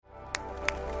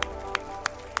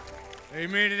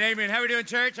Amen and amen. How are we doing,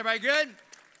 church? Everybody good?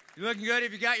 You looking good?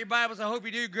 If you got your Bibles, I hope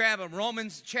you do. Grab them.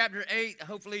 Romans chapter 8.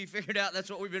 Hopefully you figured out that's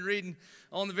what we've been reading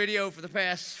on the video for the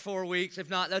past 4 weeks. If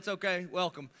not, that's okay.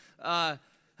 Welcome.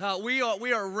 We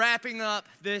are wrapping up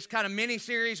this kind of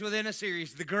mini-series within a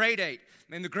series, the Great Eight.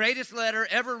 And the greatest letter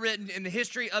ever written in the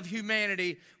history of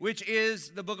humanity, which is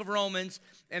the book of Romans.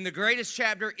 And the greatest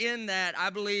chapter in that, I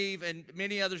believe, and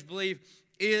many others believe,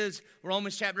 is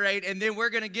Romans chapter 8. And then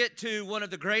we're going to get to one of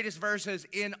the greatest verses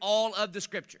in all of the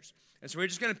scriptures. And so we're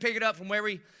just going to pick it up from where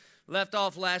we left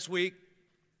off last week.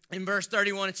 In verse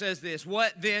 31, it says this: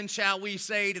 "What then shall we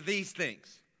say to these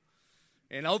things?"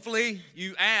 And hopefully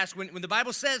you ask, when the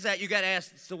Bible says that, you got to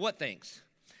ask, so what things?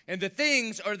 And the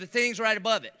things are the things right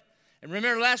above it. And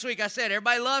remember last week I said,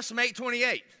 everybody loves some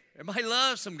 828. Everybody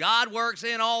loves some God works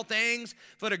in all things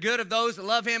for the good of those that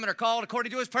love him and are called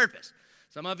according to his purpose.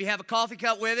 Some of you have a coffee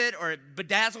cup with it or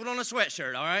bedazzled on a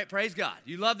sweatshirt, all right? Praise God.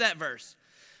 You love that verse.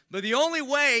 But the only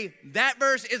way that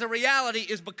verse is a reality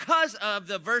is because of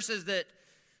the verses that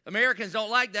Americans don't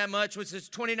like that much, which is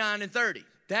 29 and 30.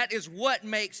 That is what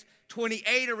makes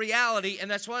 28 a reality,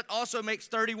 and that's what also makes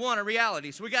 31 a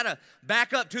reality. So we got to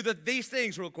back up to these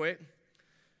things real quick.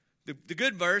 The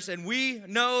good verse, and we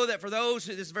know that for those,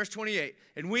 this is verse 28,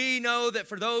 and we know that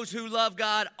for those who love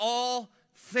God, all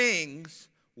things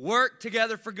work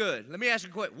together for good. Let me ask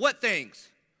you a question. What things?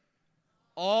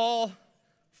 All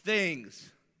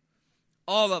things.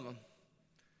 All of them.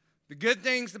 The good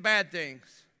things, the bad things,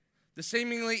 the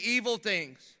seemingly evil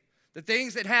things, the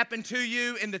things that happen to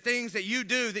you and the things that you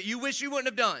do that you wish you wouldn't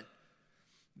have done.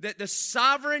 That the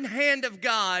sovereign hand of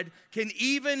God can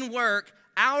even work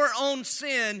our own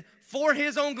sin for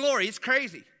his own glory. It's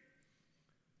crazy.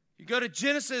 You go to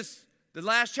Genesis, the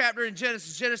last chapter in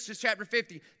Genesis chapter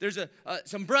 50. There's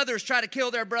some brothers try to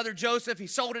kill their brother Joseph.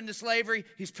 He's sold into slavery.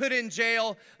 He's put in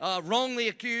jail, wrongly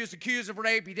accused of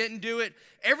rape. He didn't do it.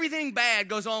 Everything bad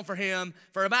goes on for him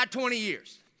for about 20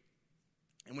 years.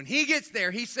 And when he gets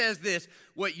there, he says this: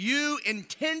 what you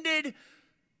intended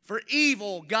for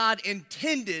evil, God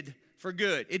intended for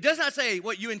good. It does not say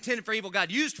what you intended for evil,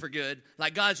 God used for good,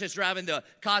 like God's just driving the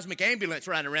cosmic ambulance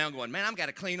riding around going, man, I've got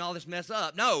to clean all this mess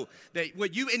up. No, that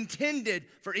what you intended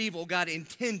for evil, God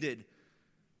intended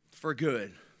for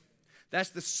good. That's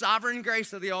the sovereign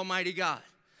grace of the Almighty God.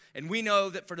 And we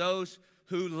know that for those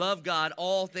who love God,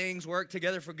 all things work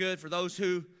together for good. For those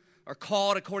who are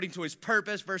called according to his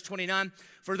purpose, verse 29.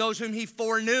 For those whom he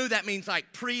foreknew, that means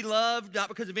like pre-loved, not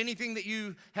because of anything that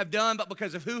you have done, but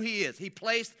because of who he is. He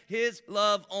placed his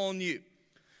love on you.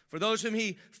 For those whom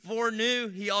he foreknew,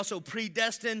 he also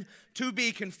predestined to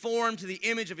be conformed to the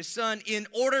image of his Son, in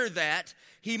order that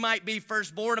he might be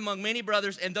firstborn among many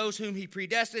brothers. And those whom he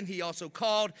predestined, he also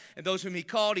called. And those whom he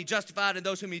called, he justified. And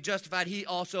those whom he justified, he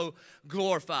also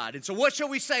glorified. And so what shall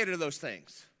we say to those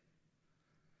things?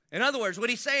 In other words, what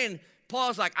he's saying,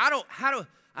 Paul's like,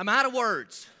 I'm out of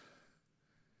words.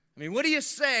 I mean, what do you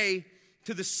say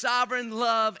to the sovereign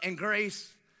love and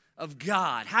grace of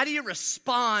God? How do you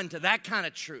respond to that kind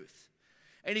of truth?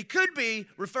 And he could be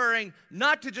referring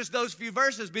not to just those few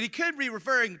verses, but he could be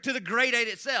referring to the Great Eight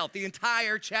itself, the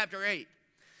entire chapter 8.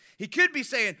 He could be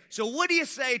saying, so what do you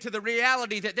say to the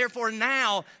reality that therefore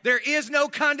now there is no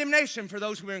condemnation for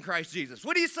those who are in Christ Jesus?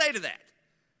 What do you say to that?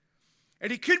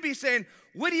 And he could be saying,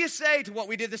 what do you say to what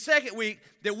we did the second week,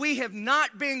 that we have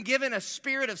not been given a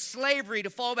spirit of slavery to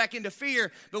fall back into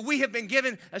fear, but we have been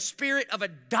given a spirit of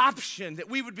adoption, that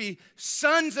we would be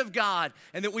sons of God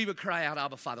and that we would cry out,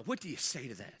 Abba, Father. What do you say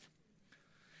to that?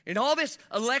 In all this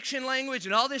election language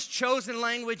and all this chosen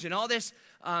language and all this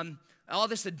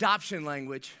adoption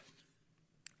language,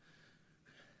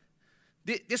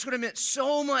 this would have meant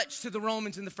so much to the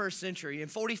Romans in the first century. In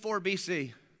 44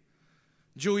 BC,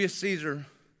 Julius Caesar,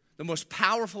 the most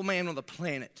powerful man on the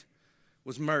planet,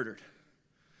 was murdered.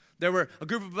 There were a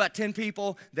group of about 10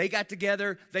 people. They got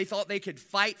together. They thought they could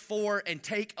fight for and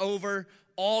take over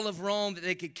all of Rome, that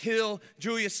they could kill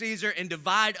Julius Caesar and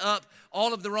divide up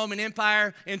all of the Roman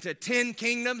Empire into 10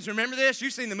 kingdoms. Remember this?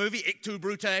 You've seen the movie Ictu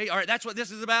Brute. All right, that's what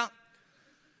this is about.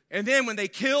 And then when they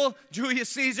kill Julius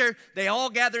Caesar, they all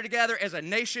gather together as a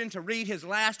nation to read his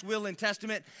last will and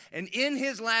testament. And in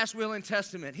his last will and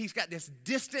testament, he's got this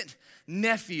distant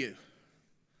nephew.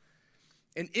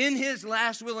 And in his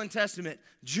last will and testament,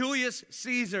 Julius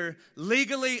Caesar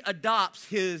legally adopts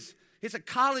he's a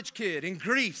college kid in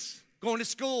Greece, going to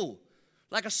school,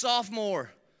 like a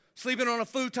sophomore, sleeping on a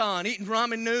futon, eating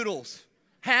ramen noodles,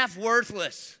 half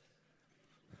worthless.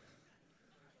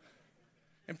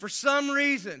 And for some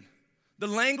reason, the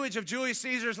language of Julius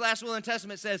Caesar's last will and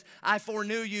testament says, I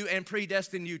foreknew you and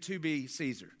predestined you to be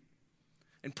Caesar.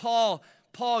 And Paul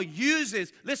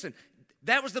uses, listen,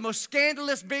 That was the most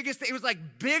scandalous, biggest thing. It was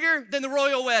like bigger than the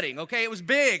royal wedding, okay? It was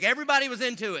big. Everybody was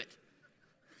into it.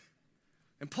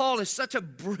 And Paul is such a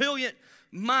brilliant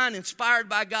mind inspired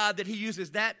by God that he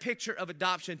uses that picture of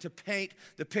adoption to paint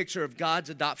the picture of God's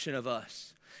adoption of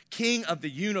us. King of the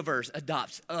universe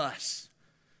adopts us.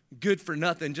 Good for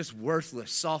nothing, just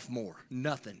worthless, sophomore,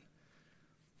 nothing.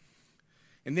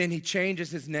 And then he changes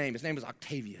his name. His name was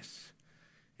Octavius.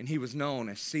 And he was known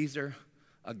as Caesar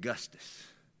Augustus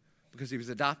because he was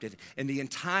adopted. And the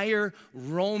entire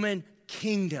Roman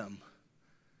kingdom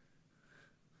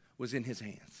was in his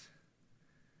hands.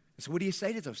 And so what do you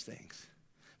say to those things?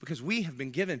 Because we have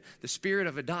been given the spirit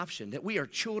of adoption, that we are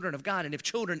children of God, and if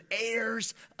children,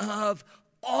 heirs of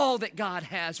all that God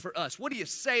has for us. What do you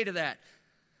say to that?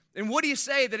 And what do you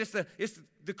say that it's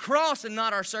the cross and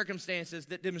not our circumstances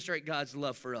that demonstrate God's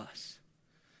love for us?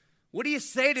 What do you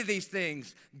say to these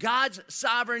things? God's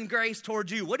sovereign grace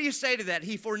towards you. What do you say to that?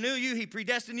 He foreknew you, he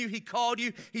predestined you, he called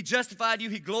you, he justified you,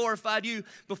 he glorified you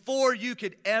before you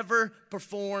could ever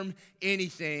perform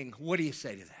anything. What do you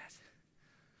say to that?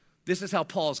 This is how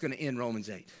Paul's going to end Romans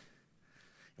 8.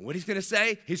 And what he's going to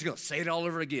say, he's going to say it all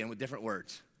over again with different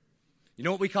words. You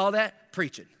know what we call that?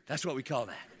 Preaching. That's what we call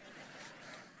that.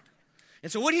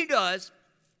 And so what he does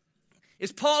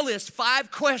is Paul lists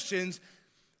 5 questions,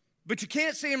 but you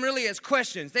can't see them really as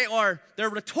questions. They're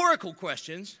rhetorical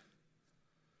questions.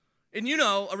 And you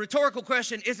know, a rhetorical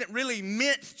question isn't really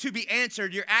meant to be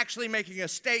answered. You're actually making a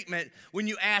statement when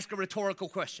you ask a rhetorical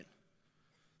question.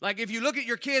 Like if you look at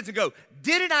your kids and go,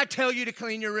 didn't I tell you to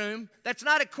clean your room? That's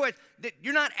not a question.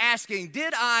 You're not asking,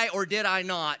 did I or did I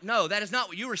not? No, that is not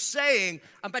what you were saying.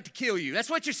 I'm about to kill you. That's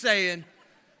what you're saying.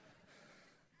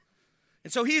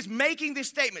 And so he's making these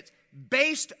statements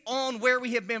based on where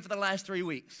we have been for the last 3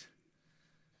 weeks.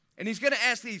 And he's going to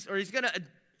ask these, or he's going to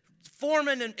form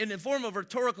in the form of a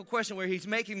rhetorical question where he's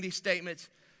making these statements.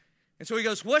 And so he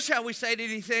goes, what shall we say to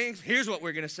these things? Here's what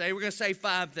we're going to say. We're going to say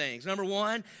 5 things. Number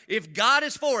 1, if God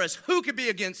is for us, who could be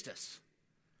against us?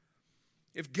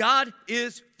 If God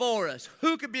is for us,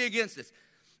 who could be against us?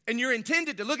 And you're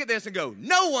intended to look at this and go,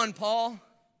 no one, Paul.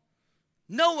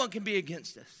 No one can be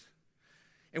against us.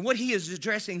 And what he is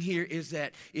addressing here is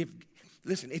that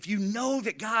if you know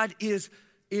that God is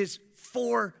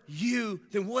for you,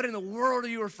 then what in the world are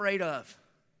you afraid of?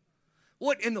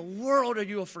 What in the world are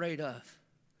you afraid of?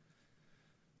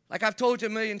 Like I've told you a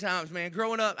million times, man,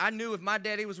 growing up, I knew if my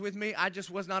daddy was with me, I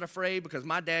just was not afraid because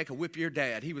my dad could whip your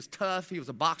dad. He was tough. He was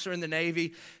a boxer in the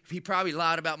Navy. He probably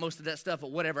lied about most of that stuff,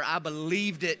 but whatever. I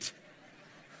believed it.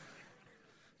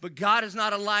 But God is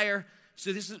not a liar.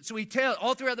 So he tells,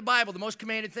 all throughout the Bible, the most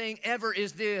commanded thing ever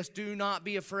is this: do not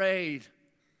be afraid,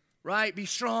 right? Be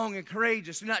strong and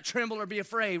courageous. Do not tremble or be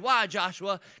afraid. Why,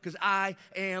 Joshua? Because I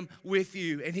am with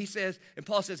you. And he says, and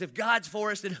Paul says, if God's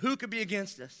for us, then who could be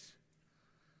against us?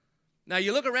 Now,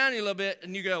 you look around you a little bit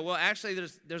and you go, well, actually,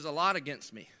 there's a lot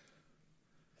against me.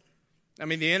 I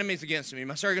mean, the enemy's against me.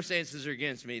 My circumstances are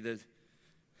against me.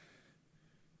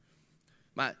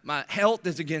 My health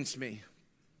is against me.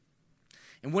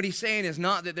 And what he's saying is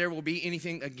not that there will be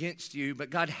anything against you, but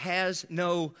God has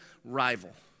no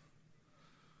rival.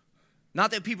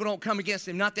 Not that people don't come against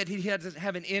him, not that he doesn't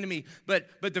have an enemy, but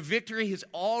the victory is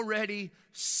already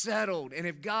settled. And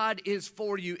if God is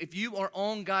for you, if you are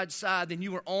on God's side, then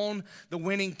you are on the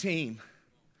winning team.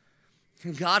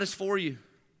 And God is for you.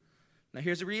 Now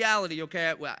here's the reality,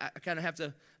 okay? I kind of have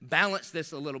to balance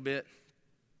this a little bit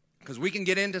because we can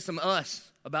get into some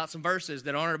about some verses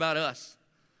that aren't about us.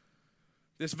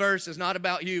 This verse is not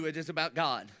about you, it is about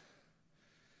God.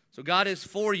 So God is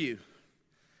for you.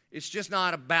 It's just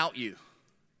not about you.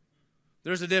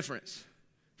 There's a difference.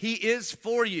 He is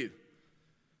for you.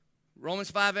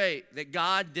 Romans 5:8, that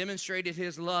God demonstrated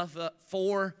his love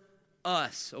for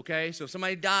us, okay? So if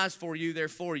somebody dies for you, they're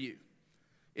for you.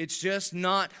 It's just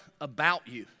not about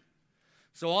you.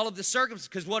 So all of the circumstances,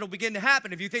 because what will begin to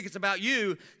happen if you think it's about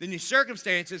you, then your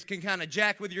circumstances can kind of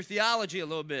jack with your theology a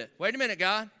little bit. Wait a minute,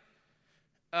 God.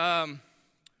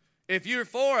 If you're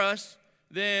for us,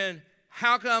 then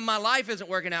how come my life isn't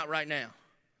working out right now?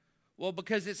 Well,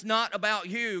 because it's not about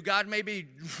you. God may be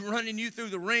running you through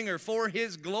the ringer for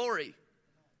his glory.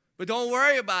 But don't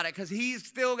worry about it because he's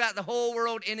still got the whole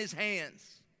world in his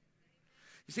hands.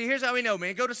 You see, here's how we know,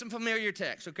 man. Go to some familiar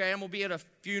text, okay? I'm going to be at a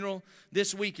funeral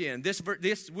this weekend.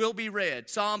 This will be read.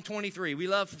 Psalm 23. We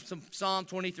love some Psalm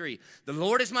 23. The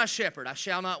Lord is my shepherd. I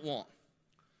shall not want.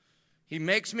 He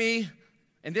makes me,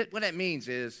 and what that means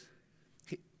is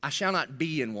I shall not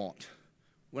be in want.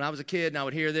 When I was a kid and I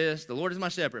would hear this, the Lord is my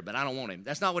shepherd, but I don't want him.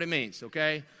 That's not what it means,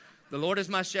 okay? The Lord is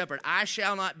my shepherd. I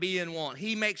shall not be in want.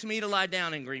 He makes me to lie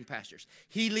down in green pastures.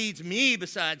 He leads me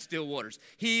beside still waters.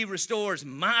 He restores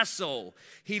my soul.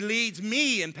 He leads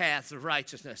me in paths of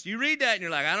righteousness. You read that and you're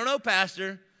like, I don't know,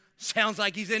 Pastor. Sounds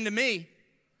like he's into me.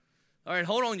 All right,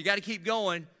 hold on. You got to keep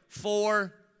going.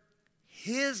 For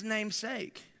his name's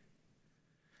sake.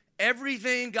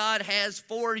 Everything God has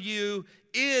for you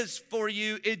is for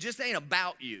you. It just ain't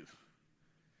about you.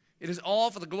 It is all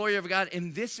for the glory of God.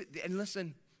 And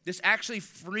listen, this actually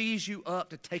frees you up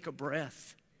to take a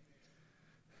breath.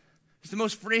 It's the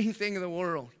most freeing thing in the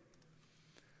world.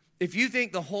 If you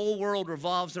think the whole world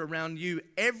revolves around you,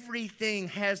 everything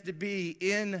has to be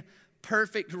in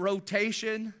perfect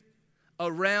rotation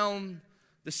around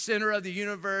the center of the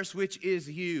universe, which is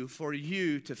you, for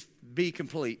you to be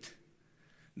complete.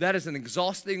 That is an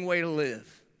exhausting way to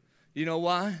live. You know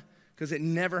why? Because it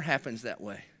never happens that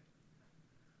way.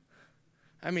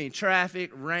 I mean, traffic,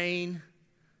 rain,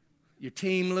 your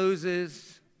team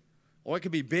loses, or it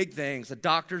could be big things, a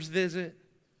doctor's visit,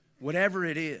 whatever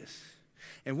it is.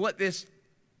 And what this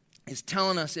is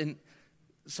telling us in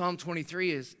Psalm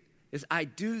 23 is I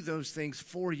do those things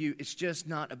for you. It's just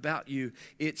not about you.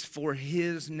 It's for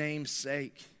his name's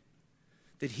sake.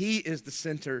 That he is the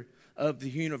center of the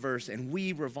universe and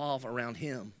we revolve around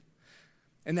him.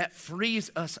 And that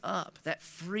frees us up. That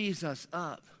frees us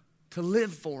up to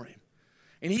live for him.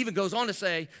 And he even goes on to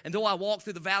say, and though I walk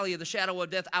through the valley of the shadow of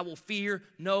death, I will fear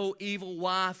no evil.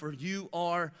 Why? For you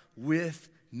are with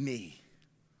me.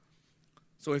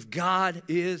 So if God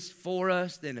is for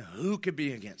us, then who could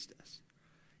be against us?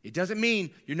 It doesn't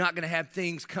mean you're not going to have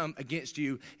things come against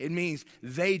you. It means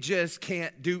they just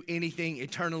can't do anything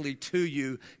eternally to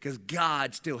you because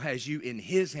God still has you in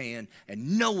his hand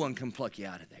and no one can pluck you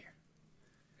out of there.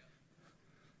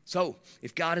 So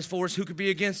if God is for us, who could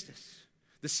be against us?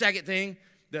 The second thing,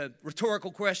 the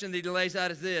rhetorical question that he lays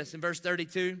out is this in verse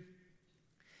 32.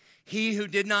 He who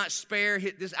did not spare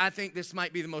this, I think this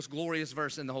might be the most glorious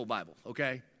verse in the whole Bible,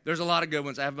 okay? There's a lot of good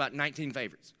ones. I have about 19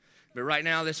 favorites. But right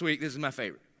now, this week, this is my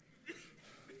favorite.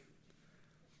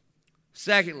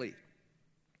 Secondly,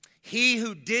 he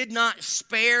who did not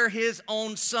spare his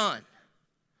own son,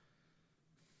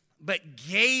 but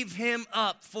gave him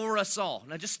up for us all.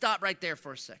 Now just stop right there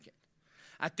for a second.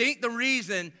 I think the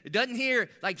reason, it doesn't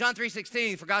hear, like John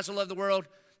 3:16, for God so loved the world,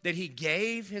 that he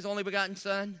gave his only begotten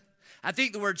son. I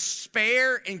think the word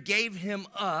spare and gave him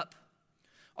up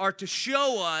are to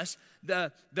show us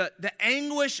the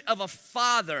anguish of a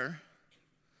father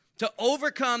to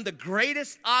overcome the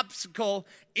greatest obstacle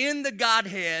in the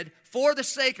Godhead for the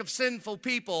sake of sinful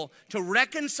people, to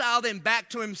reconcile them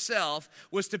back to himself,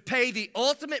 was to pay the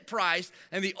ultimate price,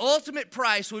 and the ultimate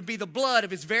price would be the blood of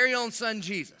his very own son,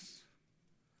 Jesus.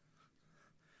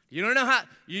 You want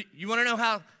to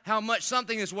know how much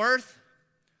something is worth?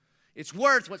 It's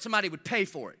worth what somebody would pay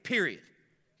for it, period.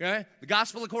 Okay? The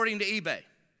gospel according to eBay.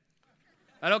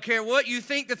 I don't care what you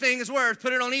think the thing is worth,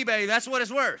 put it on eBay, that's what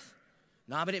it's worth.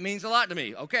 Nah, but it means a lot to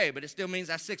me. Okay, but it still means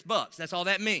that's $6. That's all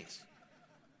that means.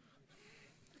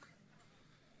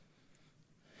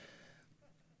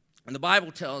 And the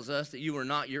Bible tells us that you were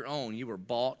not your own. You were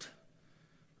bought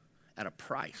at a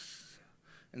price.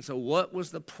 And so what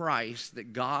was the price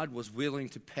that God was willing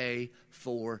to pay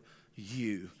for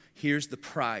you? Here's the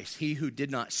price. He who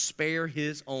did not spare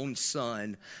his own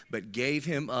son, but gave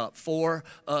him up for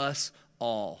us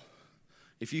all.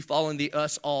 If you fall in the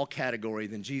us all category,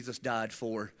 then Jesus died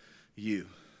for you.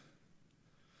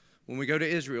 When we go to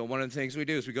Israel, one of the things we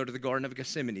do is we go to the Garden of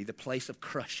Gethsemane, the place of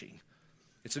crushing.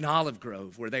 It's an olive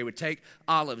grove where they would take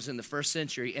olives in the first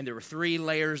century, and there were 3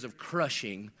 layers of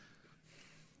crushing.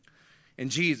 And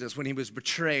Jesus, when he was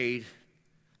betrayed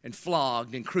and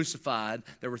flogged and crucified,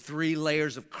 there were 3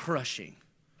 layers of crushing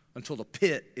until the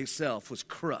pit itself was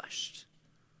crushed.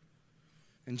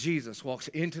 And Jesus walks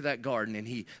into that garden and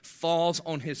he falls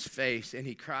on his face and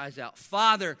he cries out,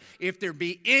 Father, if there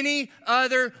be any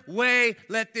other way,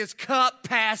 let this cup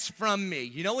pass from me.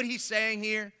 You know what he's saying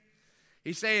here?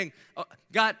 He's saying,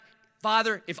 God,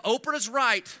 Father, if Oprah's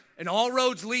right and all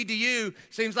roads lead to you,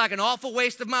 seems like an awful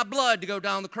waste of my blood to go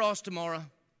down the cross tomorrow.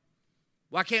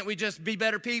 Why can't we just be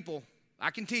better people? I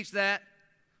can teach that.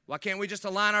 Why can't we just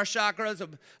align our chakras,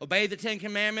 obey the 10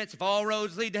 commandments? If all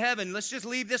roads lead to heaven, let's just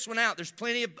leave this one out. There's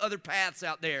plenty of other paths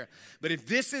out there. But if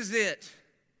this is it,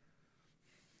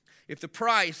 if the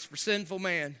price for sinful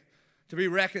man to be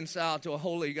reconciled to a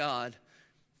holy God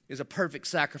is a perfect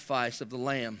sacrifice of the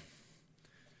Lamb,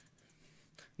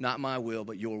 not my will,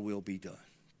 but your will be done.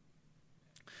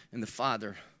 And the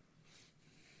Father,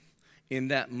 in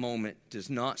that moment, does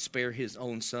not spare his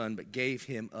own son, but gave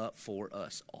him up for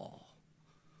us all.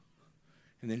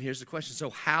 And then here's the question. So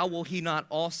how will he not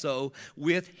also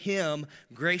with him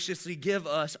graciously give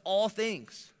us all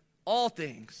things? All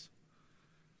things.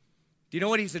 Do you know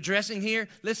what he's addressing here?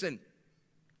 Listen,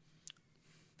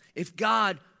 if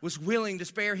God was willing to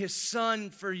spare his son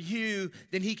for you,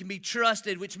 then he can be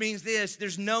trusted, which means this: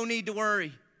 there's no need to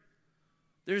worry.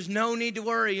 There's no need to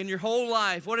worry in your whole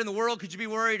life. What in the world could you be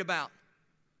worried about?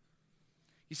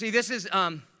 You see, this is,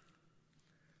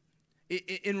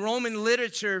 in Roman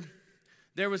literature,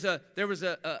 there was a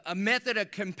method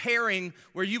of comparing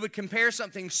where you would compare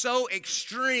something so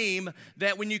extreme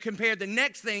that when you compared the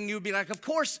next thing, you would be like, of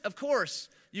course,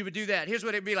 you would do that. Here's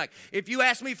what it'd be like. If you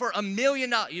asked me for $1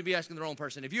 million, you'd be asking the wrong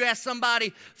person. If you asked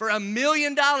somebody for $1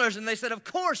 million and they said, of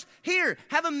course, here,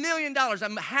 have $1 million.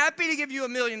 I'm happy to give you $1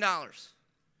 million.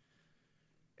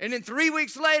 And then 3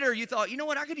 weeks later, you thought, you know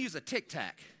what, I could use a Tic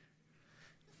Tac.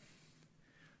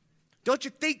 Don't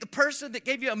you think the person that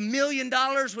gave you $1 million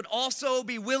would also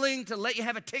be willing to let you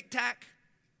have a Tic Tac?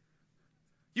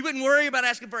 You wouldn't worry about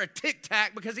asking for a Tic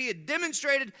Tac because he had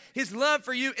demonstrated his love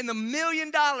for you in the $1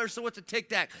 million. So what's a Tic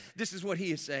Tac? This is what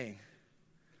he is saying.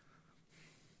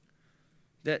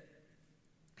 That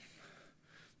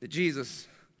Jesus,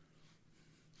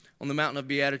 on the mountain of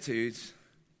Beatitudes,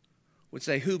 would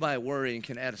say, who by worrying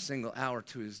can add a single hour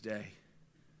to his day?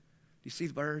 Do you see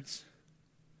the birds?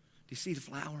 Do you see the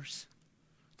flowers?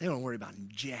 They don't worry about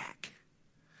jack.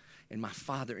 And my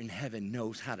Father in heaven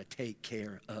knows how to take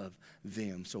care of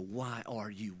them. So why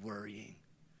are you worrying?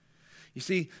 You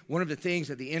see, one of the things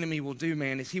that the enemy will do,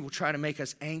 man, is he will try to make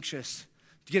us anxious,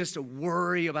 to get us to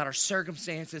worry about our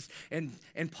circumstances. And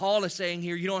Paul is saying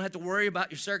here, you don't have to worry about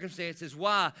your circumstances.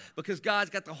 Why? Because God's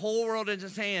got the whole world in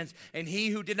his hands. And he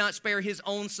who did not spare his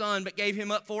own son, but gave him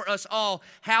up for us all,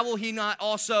 how will he not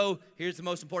also, here's the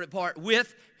most important part,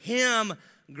 with him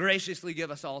graciously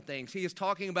give us all things? He is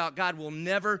talking about God will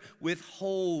never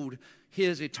withhold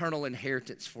his eternal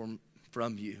inheritance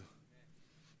from you.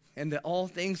 And that all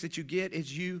things that you get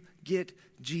is you get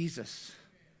Jesus.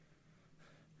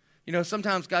 You know,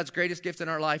 sometimes God's greatest gift in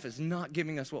our life is not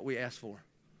giving us what we ask for.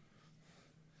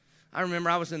 I remember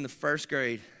I was in the first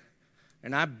grade,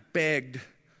 and I begged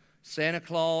Santa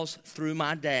Claus through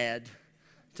my dad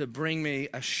to bring me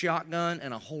a shotgun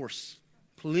and a horse.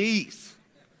 Please.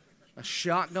 A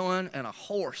shotgun and a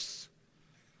horse.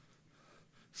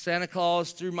 Santa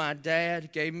Claus, through my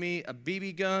dad, gave me a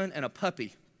BB gun and a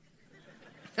puppy.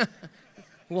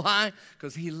 Why?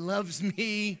 Because he loves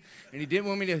me, and he didn't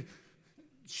want me to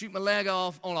shoot my leg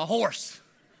off on a horse.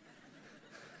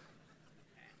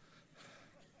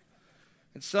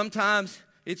 And sometimes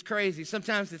it's crazy.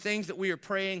 Sometimes the things that we are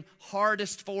praying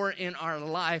hardest for in our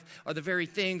life are the very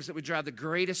things that would drive the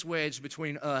greatest wedge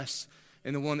between us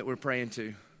and the one that we're praying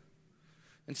to.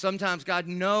 And sometimes God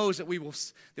knows that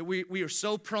we are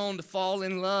so prone to fall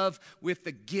in love with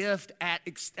the gift at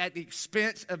the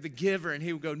expense of the giver. And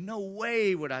he would go, no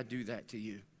way would I do that to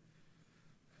you.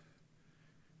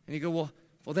 And you go,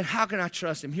 well, then how can I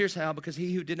trust him? Here's how: because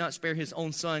he who did not spare his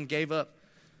own son gave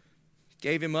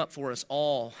him up for us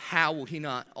all. How will he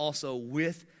not also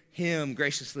with him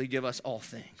graciously give us all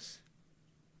things?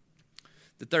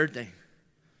 The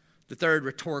third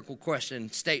rhetorical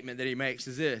question statement that he makes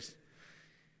is this: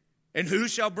 and who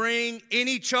shall bring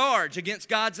any charge against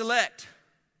God's elect?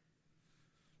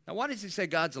 Now, why does he say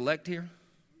God's elect here?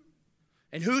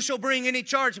 And who shall bring any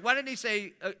charge? Why didn't he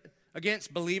say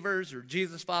against believers or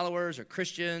Jesus followers or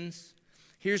Christians?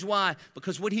 Here's why.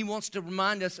 Because what he wants to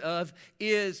remind us of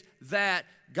is that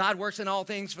God works in all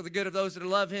things for the good of those that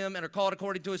love him and are called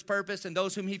according to his purpose, and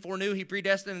those whom he foreknew, he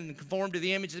predestined and conformed to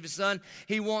the image of his son.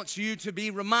 He wants you to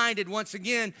be reminded once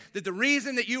again that the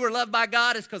reason that you were loved by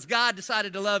God is because God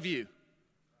decided to love you.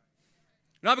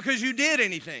 Not because you did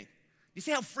anything. You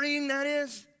see how freeing that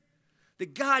is?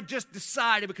 That God just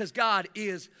decided, because God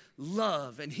is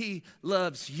love and he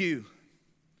loves you.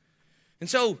 And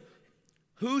so,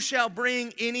 who shall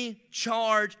bring any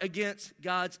charge against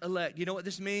God's elect? You know what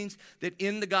this means? That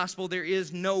in the gospel there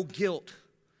is no guilt.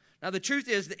 Now the truth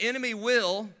is the enemy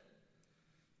will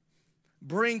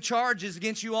bring charges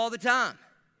against you all the time.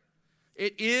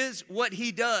 It is what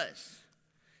he does.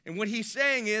 And what he's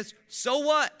saying is, so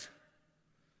what?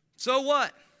 So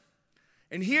what?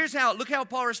 And here's how, look how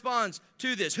Paul responds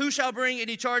to this. Who shall bring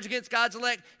any charge against God's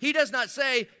elect? He does not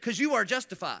say, because you are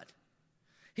justified.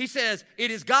 He says,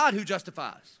 it is God who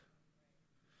justifies.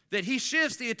 That he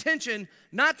shifts the attention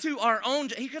not to our own.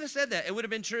 He could have said that. It would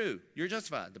have been true. You're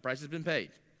justified. The price has been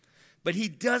paid. But he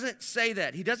doesn't say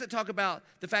that. He doesn't talk about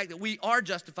the fact that we are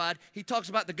justified. He talks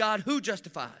about the God who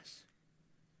justifies.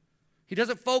 He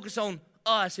doesn't focus on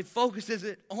us. He focuses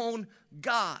it on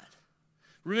God.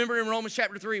 Remember in Romans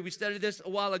chapter 3, we studied this a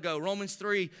while ago, Romans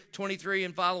 3:23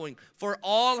 and following. For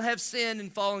all have sinned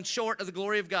and fallen short of the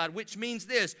glory of God, which means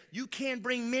this: you can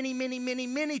bring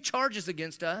many charges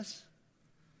against us.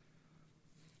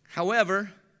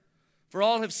 However, for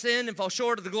all have sinned and fall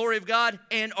short of the glory of God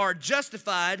and are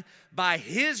justified by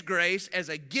his grace as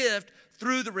a gift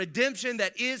through the redemption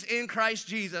that is in Christ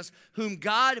Jesus, whom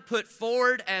God put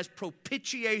forward as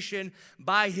propitiation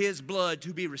by his blood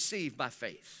to be received by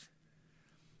faith.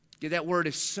 Yeah, that word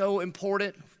is so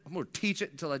important. I'm going to teach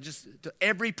it until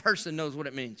every person knows what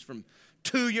it means, from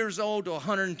 2 years old to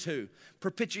 102.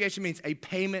 Propitiation means a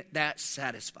payment that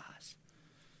satisfies.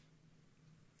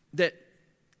 That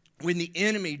when the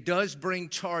enemy does bring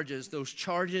charges, those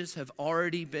charges have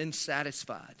already been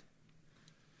satisfied.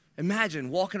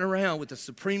 Imagine walking around with a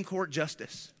Supreme Court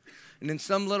justice, and then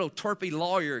some little twerpy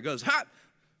lawyer goes, ha!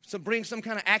 So brings some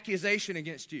kind of accusation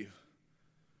against you.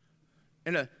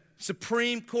 And a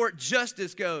Supreme Court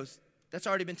justice goes, that's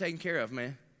already been taken care of,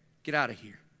 man. Get out of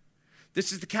here.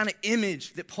 This is the kind of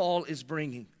image that Paul is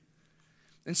bringing.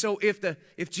 And so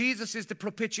if Jesus is the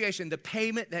propitiation, the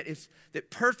payment that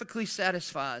perfectly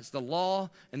satisfies the law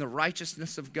and the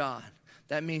righteousness of God,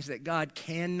 that means that God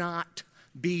cannot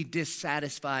be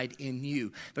dissatisfied in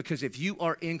you. Because if you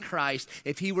are in Christ,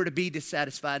 if he were to be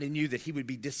dissatisfied in you, that he would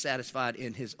be dissatisfied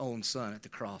in his own son at the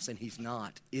cross. And he's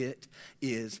not. It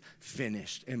is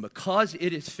finished. And because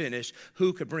it is finished,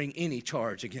 who could bring any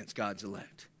charge against God's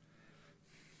elect?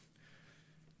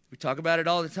 We talk about it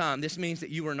all the time. This means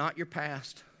that you are not your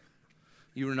past.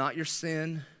 You are not your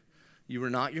sin. You are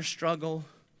not your struggle.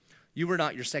 You are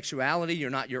not your sexuality. You're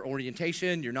not your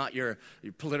orientation. You're not your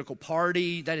political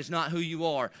party. That is not who you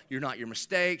are. You're not your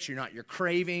mistakes. You're not your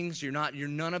cravings. You're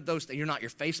none of those things. You're not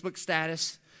your Facebook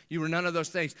status. You are none of those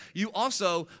things. You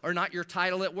also are not your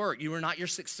title at work. You are not your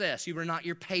success. You are not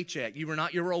your paycheck. You are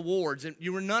not your awards. And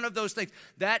you are none of those things.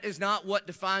 That is not what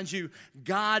defines you.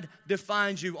 God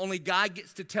defines you. Only God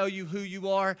gets to tell you who you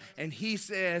are. And he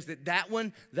says that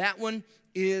one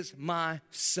is my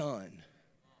son.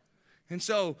 And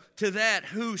so, to that,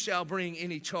 who shall bring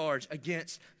any charge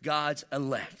against God's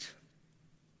elect?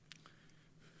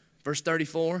 Verse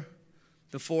 34,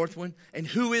 the fourth one. And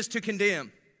who is to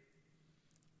condemn?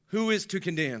 Who is to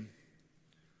condemn?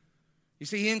 You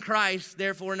see, in Christ,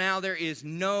 therefore, now there is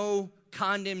no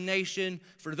condemnation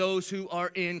for those who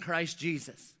are in Christ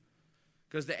Jesus.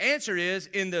 Because the answer is,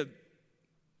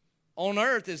 on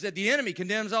earth, is that the enemy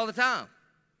condemns all the time.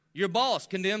 Your boss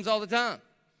condemns all the time.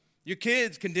 Your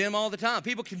kids condemn all the time.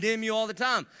 People condemn you all the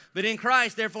time. But in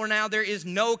Christ, therefore, now there is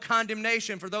no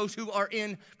condemnation for those who are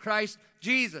in Christ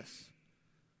Jesus.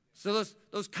 So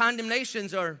those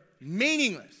condemnations are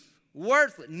meaningless,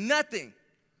 worthless, nothing.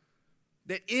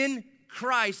 That in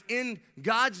Christ, in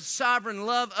God's sovereign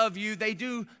love of you, they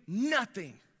do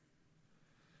nothing.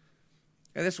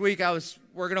 And this week I was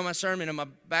working on my sermon on my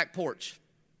back porch.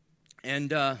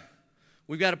 And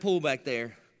we've got a pool back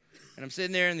there. And I'm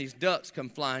sitting there and these ducks come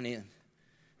flying in.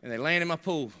 And they land in my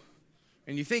pool.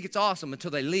 And you think it's awesome until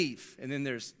they leave. And then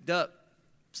there's duck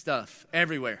stuff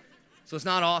everywhere. So it's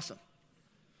not awesome.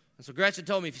 And so Gretchen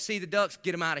told me, if you see the ducks,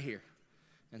 get them out of here.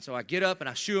 And so I get up and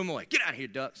I shoo them away. Get out of here,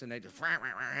 ducks. And they just,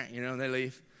 and they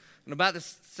leave. And about the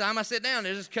time I sit down,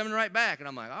 they're just coming right back. And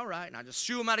I'm like, all right. And I just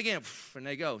shoo them out again. And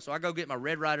they go. So I go get my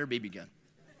Red Ryder BB gun.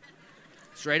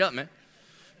 Straight up, man.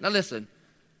 Now listen.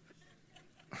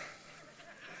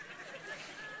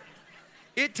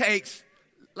 It takes,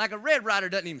 like a Red Ryder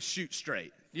doesn't even shoot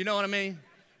straight. You know what I mean?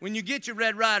 When you get your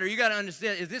Red Ryder, you got to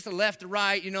understand, is this a left or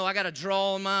right? I got to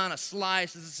draw on mine, a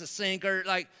slice. Is this a sinker?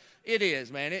 Like, it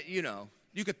is, man.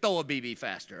 You could throw a BB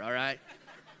faster, all right?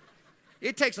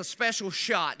 It takes a special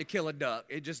shot to kill a duck.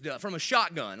 It just does. From a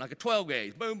shotgun, like a 12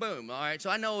 gauge. Boom, boom, all right? So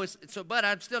I know but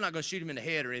I'm still not going to shoot him in the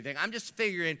head or anything. I'm just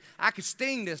figuring I could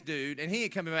sting this dude, and he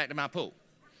ain't coming back to my pool.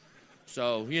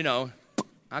 So,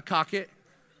 I cock it.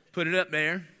 Put it up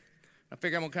there. I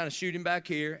figure I'm going to kind of shoot him back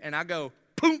here. And I go,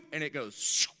 boom, and it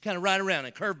goes kind of right around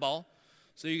a curveball.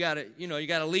 So you got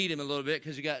to lead him a little bit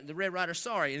because you got the Red Ryder,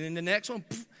 sorry. And then the next one,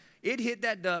 it hit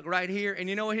that duck right here. And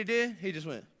you know what he did? He just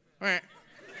went, all right.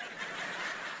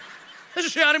 I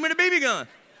just shot him with a BB gun.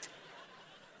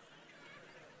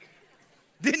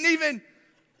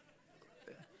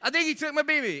 I think he took my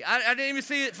BB. I didn't even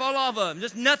see it fall off of him.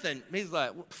 Just nothing. He's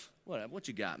like, what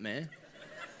you got, man?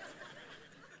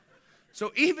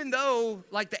 So even though,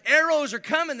 like, the arrows are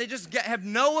coming, they just have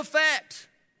no effect.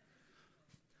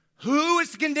 Who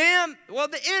is to condemn? Well,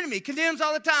 the enemy condemns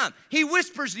all the time. He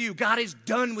whispers to you, God is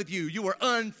done with you. You are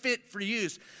unfit for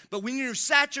use. But when you're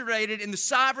saturated in the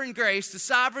sovereign grace, the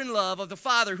sovereign love of the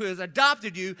Father who has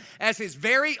adopted you as his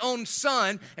very own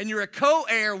son, and you're a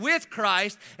co-heir with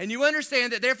Christ, and you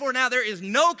understand that therefore now there is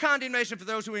no condemnation for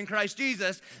those who are in Christ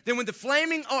Jesus, then when the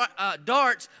flaming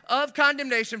darts of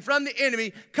condemnation from the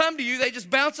enemy come to you, they just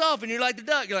bounce off, and you're like the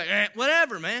duck. You're like,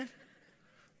 whatever, man.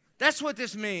 That's what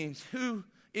this means. Who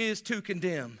is to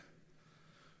condemn?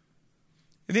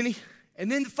 And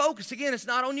then the focus, again, it's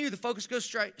not on you. The focus goes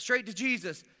straight to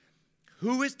Jesus.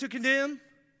 Who is to condemn?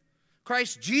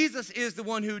 Christ Jesus is the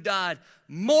one who died.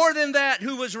 More than that,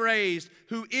 who was raised,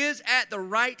 who is at the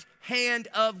right hand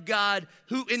of God,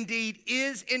 who indeed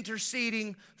is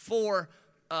interceding for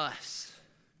us.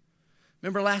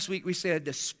 Remember last week we said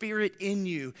the Spirit in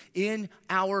you, in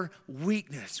our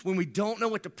weakness, when we don't know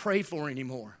what to pray for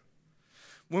anymore.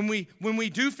 When we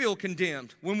do feel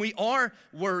condemned, when we are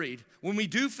worried, when we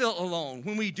do feel alone,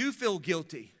 when we do feel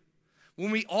guilty,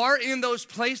 when we are in those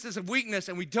places of weakness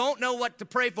and we don't know what to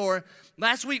pray for,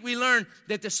 last week we learned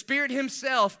that the Spirit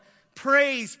himself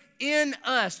prays in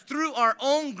us through our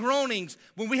own groanings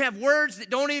when we have words that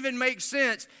don't even make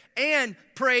sense, and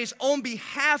prays on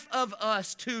behalf of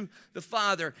us to the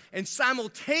Father. And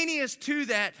simultaneous to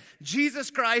that, Jesus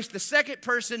Christ, the second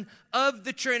person of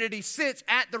the Trinity, sits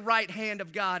at the right hand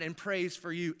of God and prays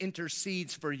for you,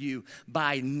 intercedes for you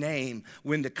by name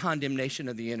when the condemnation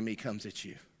of the enemy comes at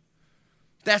you.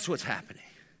 That's what's happening.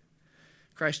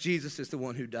 Christ Jesus is the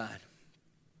one who died.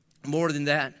 More than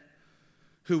that,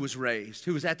 who was raised,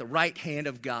 who was at the right hand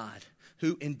of God,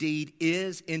 who indeed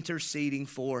is interceding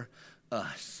for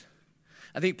us.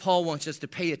 I think Paul wants us to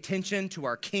pay attention to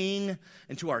our King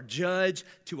and to our Judge,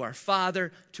 to our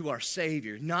Father, to our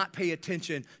Savior, not pay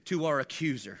attention to our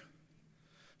accuser.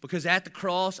 Because at the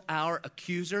cross, our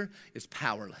accuser is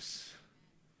powerless.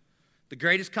 The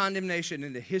greatest condemnation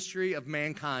in the history of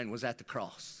mankind was at the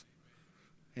cross.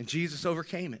 And Jesus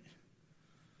overcame it.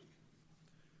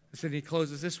 And then he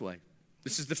closes this way.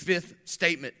 This is the fifth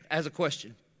statement as a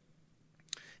question.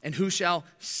 And who shall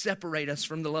separate us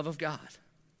from the love of God?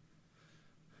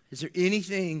 Is there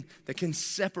anything that can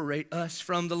separate us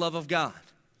from the love of God?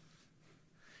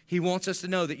 He wants us to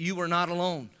know that you are not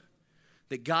alone,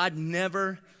 that God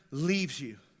never leaves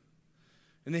you.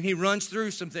 And then he runs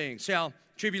through some things. Shall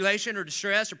tribulation or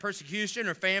distress or persecution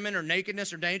or famine or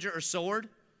nakedness or danger or sword?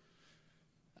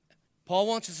 Paul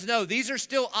wants us to know these are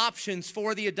still options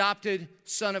for the adopted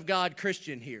Son of God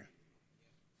Christian here.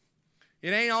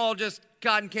 It ain't all just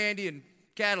cotton candy and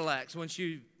Cadillacs once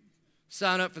you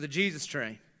sign up for the Jesus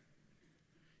train.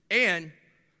 And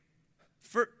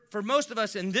for most of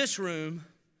us in this room,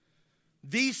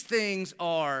 these things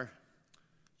are,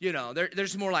 they're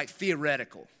just more like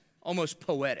theoretical, almost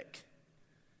poetic.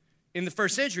 In the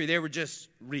first century, they were just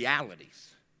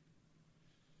realities.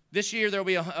 This year, there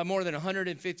will be more than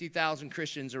 150,000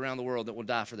 Christians around the world that will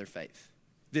die for their faith.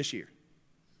 This year.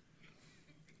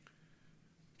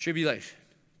 Tribulation,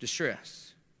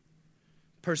 distress,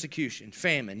 persecution,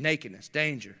 famine, nakedness,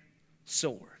 danger,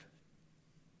 sword.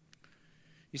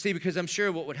 You see, because I'm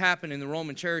sure what would happen in the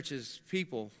Roman church is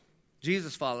people,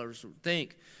 Jesus followers, would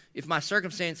think, if my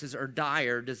circumstances are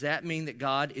dire, does that mean that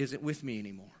God isn't with me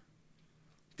anymore?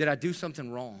 Did I do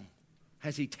something wrong?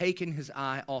 Has he taken his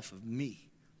eye off of me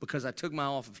because I took my eye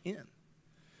off of him?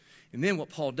 And then what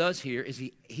Paul does here is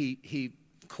he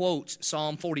quotes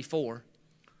Psalm 44.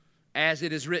 As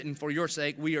it is written, for your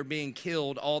sake we are being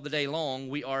killed all the day long.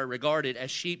 We are regarded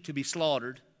as sheep to be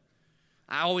slaughtered.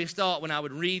 I always thought when I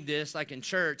would read this, like in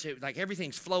church, like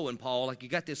everything's flowing, Paul. Like you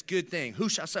got this good thing. Who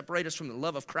shall separate us from the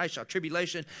love of Christ? Shall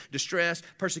tribulation, distress,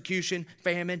 persecution,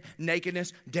 famine,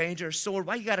 nakedness, danger, sword?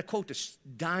 Why you got to quote this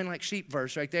dying like sheep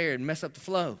verse right there and mess up the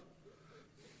flow?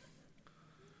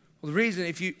 Well, the reason,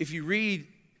 if you read,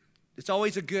 it's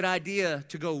always a good idea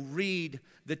to go read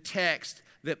the text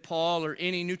that Paul or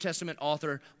any New Testament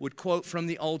author would quote from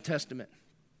the Old Testament.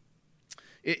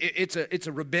 It's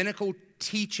a rabbinical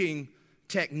teaching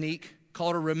technique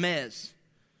called a remez.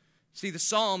 See, the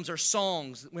Psalms are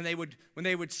songs. When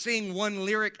they would sing one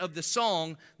lyric of the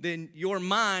song, then your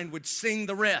mind would sing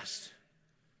the rest.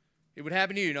 It would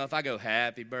happen to you, if I go,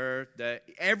 happy birthday.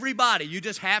 Everybody, you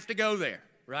just have to go there,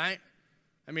 right?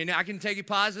 I mean, I can take you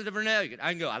positive or negative.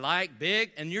 I can go, I like,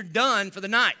 big, and you're done for the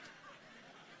night.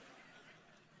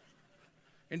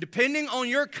 And depending on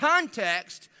your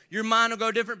context, your mind will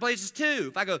go different places too.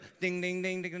 If I go, ding, ding,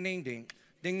 ding, ding, ding, ding.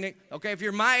 Ding, ding. Okay, if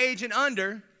you're my age and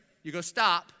under, you go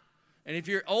stop. And if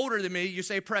you're older than me, you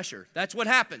say pressure. That's what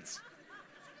happens.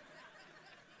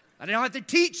 I don't have to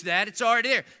teach that. It's already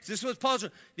there. So this was Paul's.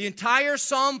 The entire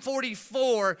Psalm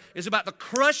 44 is about the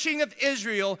crushing of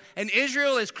Israel, and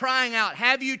Israel is crying out,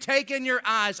 have you taken your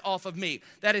eyes off of me?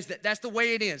 That's the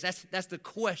way it is. That's the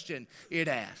question it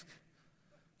asks.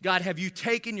 God, have you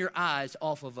taken your eyes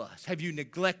off of us? Have you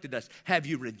neglected us? Have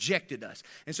you rejected us?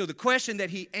 And so the question that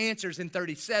he answers in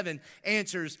 37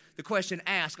 answers the question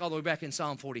asked all the way back in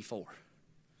Psalm 44.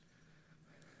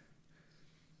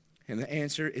 And the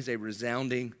answer is a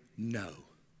resounding no.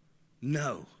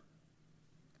 No.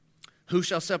 Who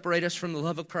shall separate us from the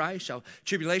love of Christ? Shall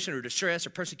tribulation or distress or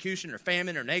persecution or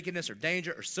famine or nakedness or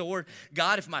danger or sword?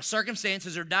 God, if my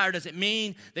circumstances are dire, does it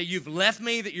mean that you've left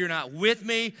me, that you're not with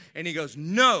me? And he goes,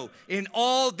 no. In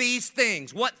all these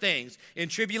things. What things? In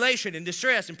tribulation, in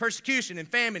distress, in persecution, in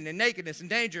famine, in nakedness, in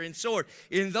danger, in sword.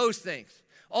 In those things.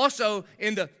 Also,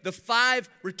 in the 5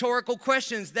 rhetorical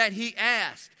questions that he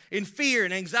asked. In fear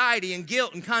and anxiety and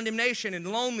guilt and condemnation and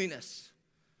loneliness.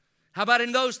 How about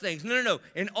in those things? No.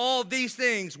 In all these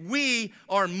things, we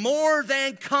are more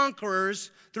than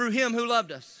conquerors through him who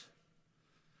loved us.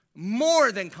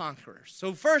 More than conquerors.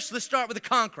 So first, let's start with the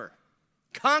conqueror.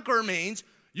 Conqueror means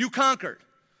you conquered.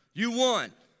 You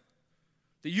won.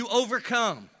 That you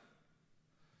overcome.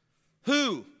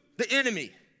 Who? The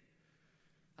enemy.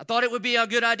 I thought it would be a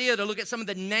good idea to look at some of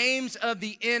the names of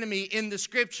the enemy in the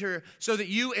scripture so that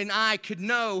you and I could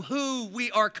know who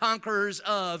we are conquerors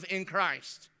of in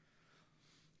Christ.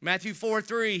 Matthew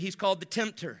 4:3, he's called the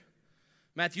tempter.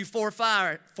 Matthew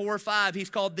 4:5,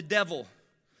 he's called the devil.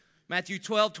 Matthew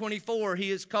 12:24, he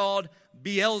is called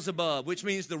Beelzebub, which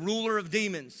means the ruler of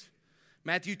demons.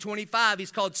 Matthew 25,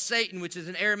 he's called Satan, which is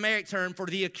an Aramaic term for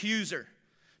the accuser.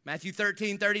 Matthew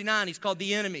 13:39, he's called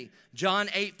the enemy. John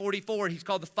 8:44, he's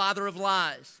called the father of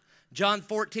lies. John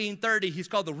 14:30, he's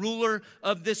called the ruler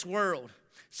of this world.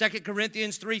 2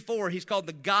 Corinthians 3:4, he's called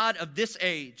the God of this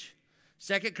age.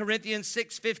 2 Corinthians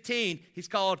 6:15, he's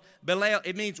called Belial.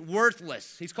 It means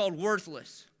worthless. He's called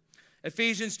worthless.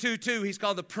 Ephesians 2:2, he's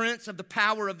called the prince of the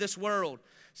power of this world.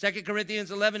 2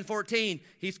 Corinthians 11:14,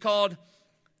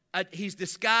 he's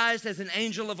disguised as an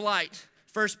angel of light.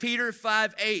 1 Peter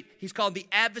 5:8, he's called the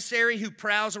adversary who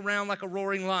prowls around like a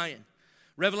roaring lion.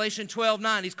 Revelation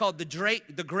 12:9, he's called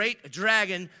the great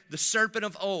dragon, the serpent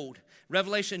of old.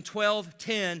 Revelation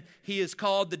 12:10, he is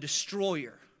called the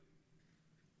destroyer.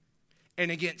 And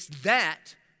against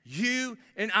that, you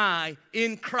and I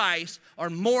in Christ are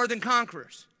more than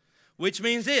conquerors. Which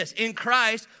means this, in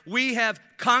Christ, we have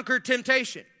conquered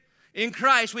temptation. In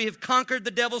Christ, we have conquered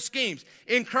the devil's schemes.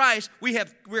 In Christ,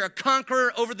 we're a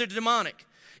conqueror over the demonic.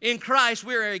 In Christ,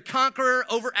 we are a conqueror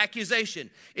over accusation.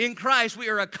 In Christ, we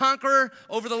are a conqueror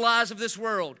over the lies of this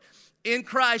world. In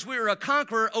Christ, we are a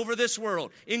conqueror over this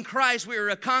world. In Christ, we are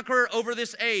a conqueror over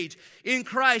this age. In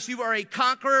Christ, you are a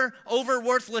conqueror over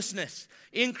worthlessness.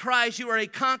 In Christ, you are a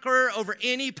conqueror over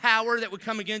any power that would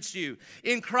come against you.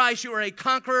 In Christ, you are a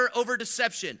conqueror over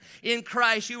deception. In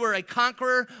Christ, you are a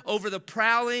conqueror over the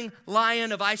prowling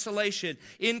lion of isolation.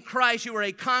 In Christ, you are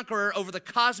a conqueror over the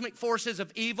cosmic forces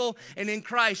of evil. And in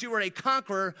Christ, you are a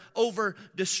conqueror over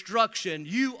destruction.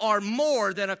 You are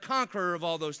more than a conqueror of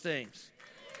all those things.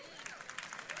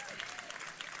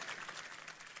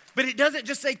 But it doesn't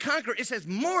just say conqueror, it says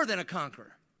more than a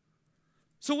conqueror.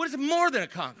 So what is more than a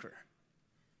conqueror?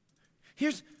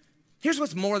 Here's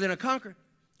what's more than a conqueror.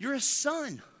 You're a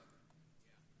son.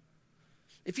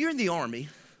 If you're in the army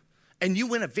and you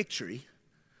win a victory,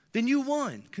 then you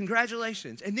won.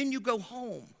 Congratulations. And then you go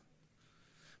home.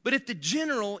 But if the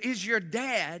general is your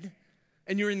dad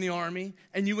and you're in the army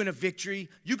and you win a victory,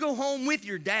 you go home with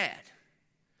your dad.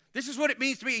 This is what it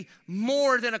means to be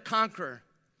more than a conqueror.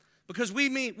 Because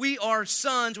we are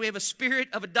sons, we have a spirit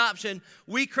of adoption.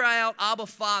 We cry out, Abba,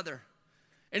 Father.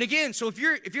 And again, so if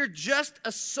you're just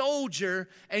a soldier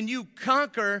and you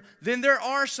conquer, then there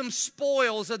are some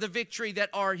spoils of the victory that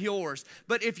are yours.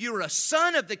 But if you're a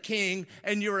son of the king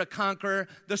and you're a conqueror,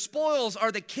 the spoils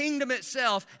are the kingdom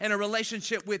itself and a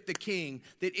relationship with the king.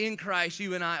 That in Christ,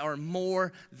 you and I are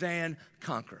more than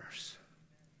conquerors.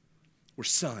 We're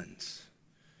sons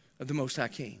of the Most High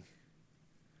King.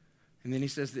 And then he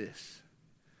says this,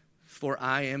 for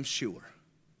I am sure.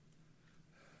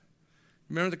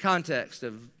 Remember the context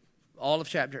of all of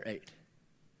chapter 8.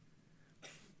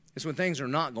 It's when things are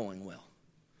not going well.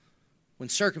 When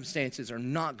circumstances are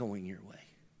not going your way.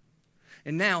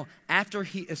 And now, after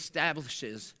he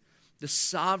establishes the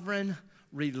sovereign,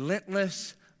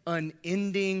 relentless,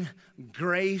 unending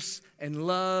grace and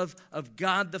love of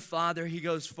God the Father, he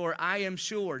goes, for I am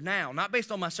sure now, not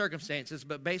based on my circumstances,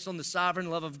 but based on the sovereign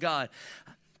love of God.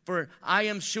 For I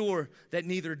am sure that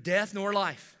neither death nor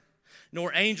life,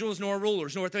 nor angels, nor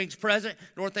rulers, nor things present,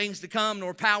 nor things to come,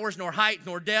 nor powers, nor height,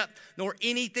 nor depth, nor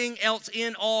anything else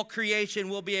in all creation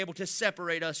will be able to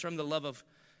separate us from the love of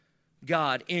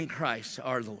God in Christ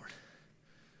our Lord.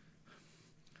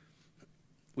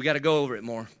 We got to go over it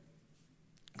more.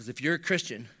 Because if you're a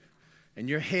Christian and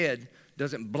your head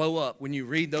doesn't blow up when you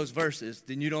read those verses,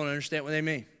 then you don't understand what they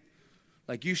mean.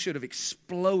 Like you should have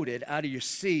exploded out of your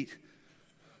seat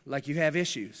like you have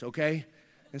issues, okay?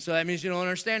 And so that means you don't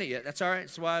understand it yet. That's all right.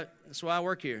 That's why I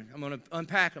work here. I'm going to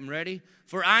unpack them. Ready?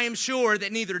 For I am sure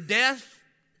that neither death,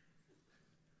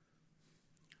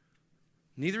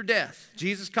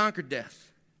 Jesus conquered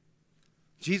death.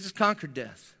 Jesus conquered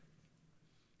death.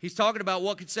 He's talking about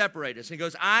what could separate us. He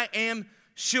goes, I am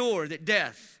sure that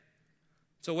death.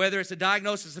 So whether it's a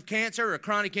diagnosis of cancer or a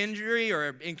chronic injury or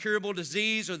an incurable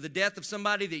disease or the death of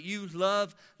somebody that you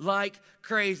love like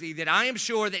crazy, that I am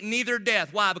sure that neither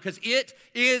death. Why? Because it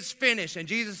is finished. And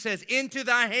Jesus says, into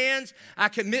thy hands I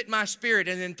commit my spirit.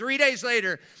 And then 3 days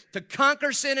later, to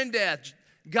conquer sin and death,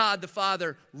 God the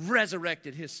Father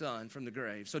resurrected his Son from the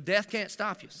grave. So death can't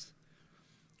stop you.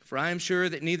 For I am sure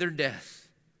that neither death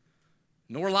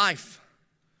nor life,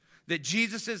 that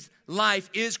Jesus' life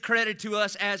is credited to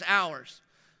us as ours.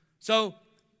 So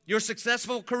your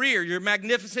successful career, your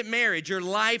magnificent marriage, your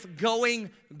life going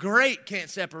great can't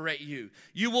separate you.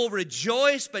 You will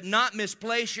rejoice but not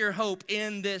misplace your hope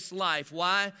in this life.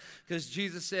 Why? Because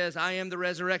Jesus says, I am the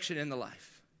resurrection and the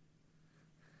life.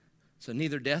 So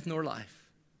neither death nor life,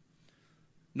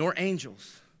 nor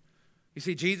angels. You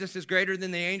see, Jesus is greater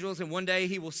than the angels, and one day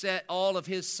he will set all of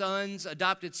his sons,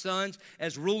 adopted sons,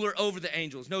 as ruler over the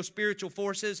angels. No spiritual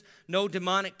forces, no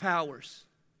demonic powers,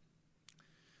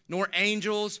 nor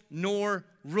angels, nor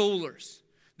rulers.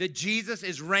 That Jesus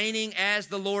is reigning as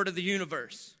the Lord of the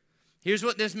universe. Here's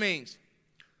what this means.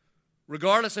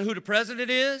 Regardless of who the president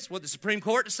is, what the Supreme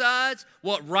Court decides,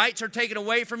 what rights are taken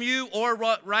away from you, or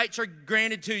what rights are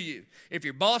granted to you. If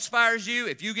your boss fires you,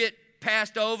 if you get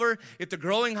passed over, if the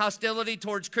growing hostility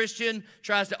towards Christian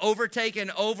tries to overtake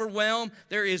and overwhelm,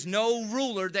 there is no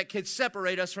ruler that can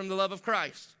separate us from the love of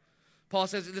Christ. Paul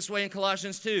says it this way in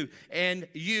Colossians 2, and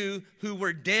you who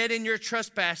were dead in your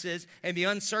trespasses and the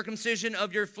uncircumcision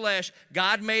of your flesh,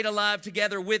 God made alive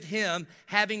together with him,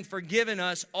 having forgiven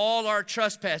us all our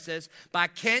trespasses by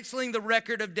canceling the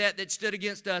record of debt that stood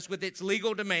against us with its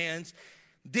legal demands.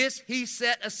 This he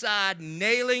set aside,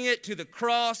 nailing it to the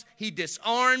cross. He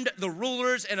disarmed the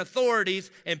rulers and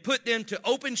authorities and put them to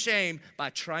open shame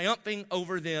by triumphing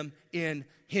over them in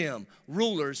him.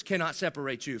 Rulers cannot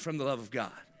separate you from the love of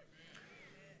God.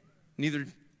 Neither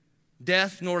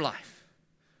death nor life,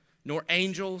 nor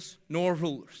angels nor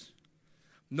rulers,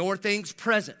 nor things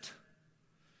present.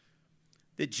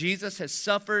 That Jesus has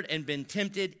suffered and been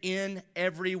tempted in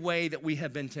every way that we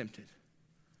have been tempted.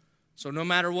 So no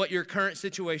matter what your current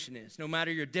situation is, no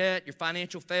matter your debt, your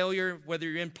financial failure, whether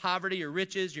you're in poverty or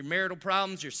riches, your marital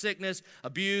problems, your sickness,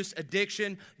 abuse,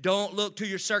 addiction, don't look to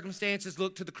your circumstances,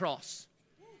 look to the cross.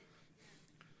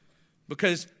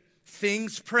 Because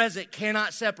things present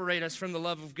cannot separate us from the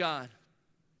love of God,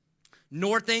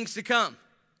 nor things to come.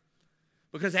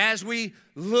 Because as we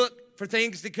look for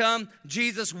things to come,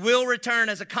 Jesus will return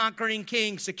as a conquering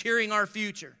king, securing our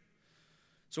future.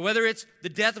 So whether it's the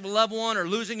death of a loved one or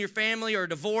losing your family or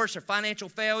divorce or financial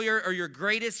failure or your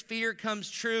greatest fear comes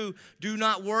true, do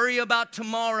not worry about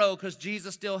tomorrow because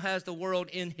Jesus still has the world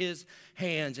in his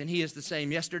hands and he is the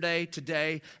same yesterday,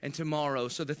 today, and tomorrow.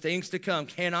 So the things to come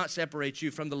cannot separate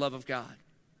you from the love of God.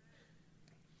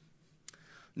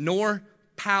 Nor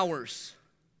powers.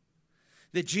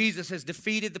 That Jesus has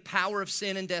defeated the power of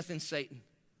sin and death and Satan.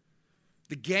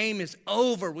 The game is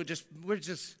over.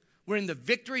 We're in the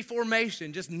victory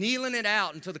formation, just kneeling it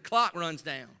out until the clock runs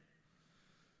down.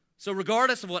 So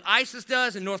regardless of what ISIS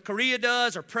does and North Korea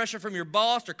does, or pressure from your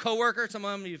boss or coworker, some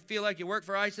of them you feel like you work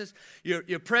for ISIS,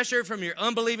 your pressure from your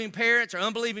unbelieving parents or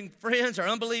unbelieving friends or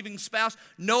unbelieving spouse,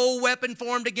 no weapon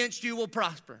formed against you will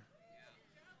prosper.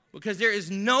 Because there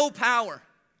is no power.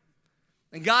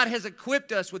 And God has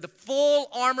equipped us with the full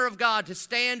armor of God to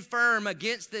stand firm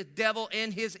against the devil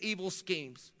and his evil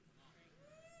schemes.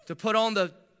 To put on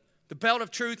the belt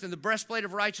of truth and the breastplate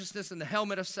of righteousness and the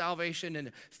helmet of salvation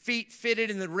and feet fitted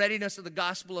in the readiness of the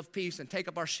gospel of peace, and take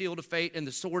up our shield of faith and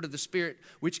the sword of the Spirit,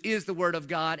 which is the word of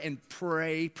God, and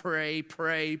pray, pray,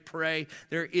 pray, pray.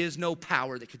 There is no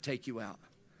power that could take you out.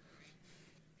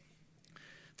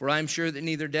 For I am sure that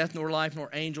neither death nor life nor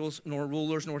angels nor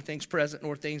rulers nor things present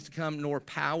nor things to come nor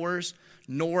powers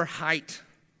nor height,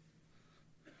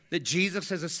 that Jesus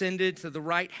has ascended to the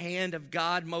right hand of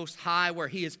God Most High, where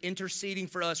he is interceding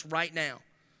for us right now.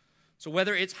 So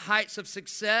whether it's heights of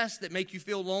success that make you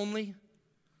feel lonely,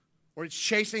 or it's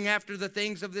chasing after the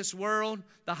things of this world,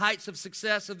 the heights of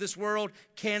success of this world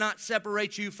cannot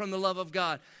separate you from the love of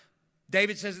God.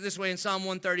 David says it this way in Psalm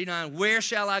 139, where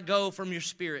shall I go from your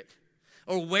spirit?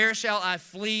 Or where shall I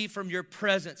flee from your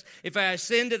presence? If I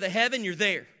ascend to the heaven, you're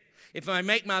there. If I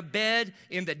make my bed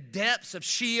in the depths of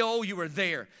Sheol, you are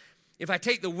there. If I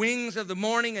take the wings of the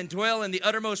morning and dwell in the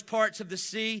uttermost parts of the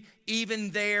sea,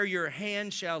 even there your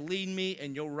hand shall lead me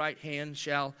and your right hand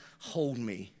shall hold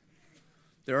me.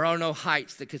 There are no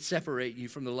heights that could separate you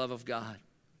from the love of God,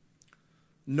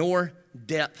 nor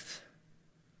depth.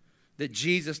 That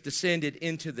Jesus descended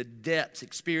into the depths,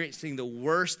 experiencing the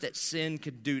worst that sin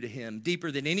could do to him, deeper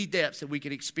than any depths that we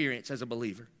could experience as a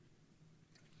believer.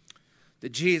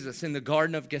 That Jesus in the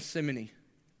Garden of Gethsemane,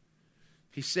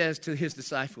 he says to his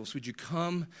disciples, would you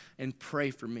come and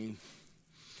pray for me?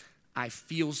 I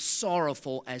feel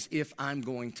sorrowful as if I'm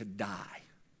going to die.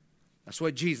 That's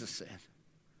what Jesus said.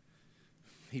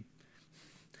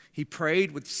 He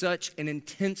prayed with such an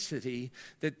intensity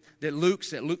that Luke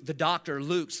said, the doctor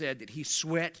Luke said that he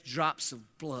sweat drops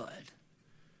of blood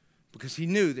because he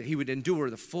knew that he would endure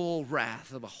the full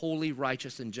wrath of a holy,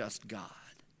 righteous, and just God.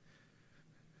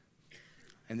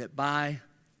 And that by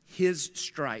his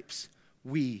stripes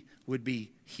we would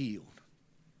be healed.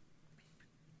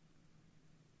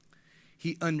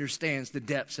 He understands the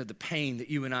depths of the pain that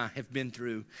you and I have been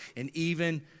through, and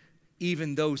even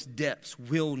those depths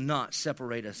will not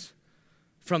separate us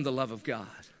from the love of God,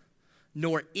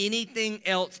 nor anything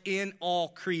else in all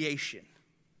creation.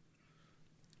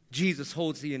 Jesus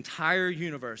holds the entire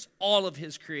universe, all of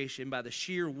his creation, by the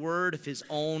sheer word of his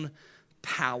own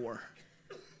power.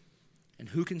 And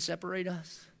who can separate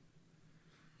us?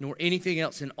 Nor anything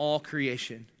else in all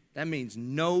creation. That means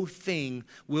no thing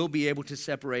will be able to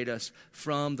separate us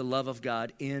from the love of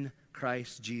God in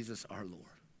Christ Jesus our Lord.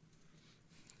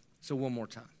 So one more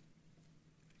time.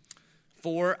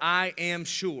 For I am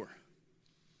sure,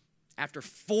 after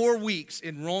 4 weeks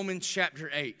in Romans chapter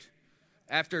 8,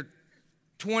 after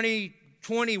 20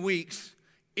 weeks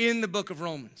in the book of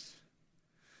Romans,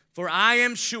 for I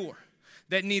am sure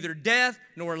that neither death,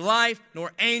 nor life,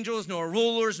 nor angels, nor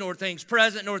rulers, nor things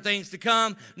present, nor things to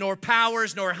come, nor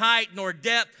powers, nor height, nor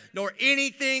depth, nor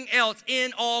anything else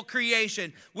in all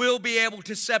creation will be able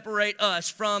to separate us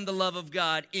from the love of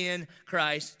God in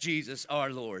Christ Jesus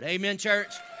our Lord. Amen,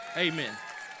 church? Amen.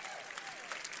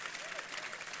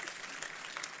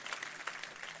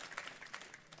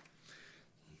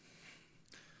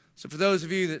 So for those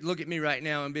of you that look at me right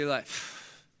now and be like,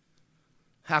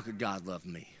 how could God love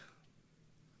me?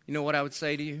 You know what I would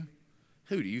say to you?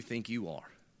 Who do you think you are?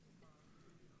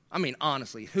 I mean,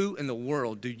 honestly, who in the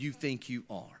world do you think you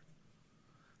are?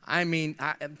 I mean,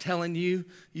 I'm telling you,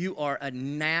 you are a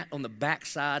gnat on the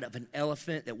backside of an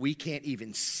elephant that we can't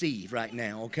even see right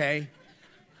now, okay?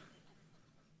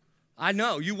 I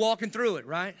know, you walking through it,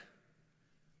 right?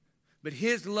 But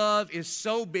his love is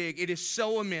so big, it is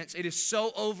so immense, it is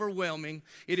so overwhelming,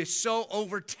 it is so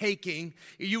overtaking.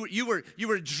 You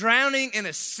were drowning in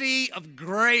a sea of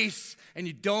grace and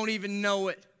you don't even know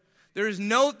it. There is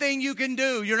no thing you can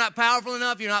do. You're not powerful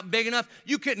enough, you're not big enough.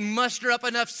 You couldn't muster up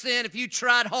enough sin if you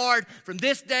tried hard from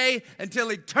this day until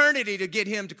eternity to get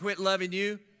him to quit loving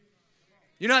you.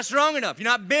 You're not strong enough, you're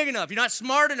not big enough, you're not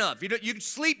smart enough, you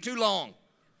sleep too long.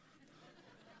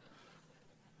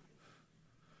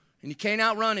 And you can't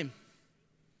outrun him.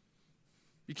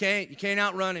 You can't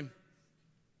outrun him.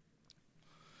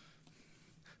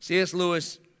 C.S.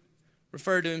 Lewis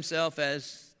referred to himself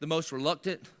as the most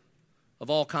reluctant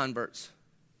of all converts.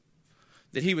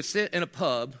 That he would sit in a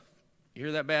pub, you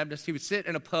hear that, Baptist? He would sit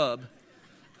in a pub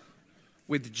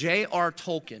with J.R.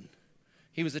 Tolkien.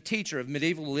 He was a teacher of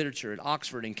medieval literature at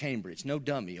Oxford and Cambridge. No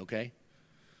dummy, okay?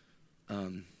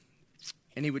 And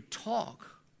he would talk.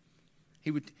 He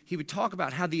would talk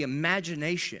about how the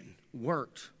imagination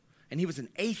worked. And he was an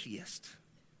atheist.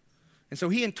 And so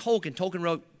he and Tolkien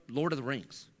wrote Lord of the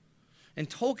Rings. And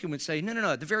Tolkien would say,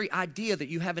 no, the very idea that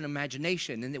you have an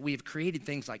imagination and that we have created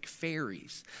things like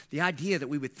fairies, the idea that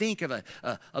we would think of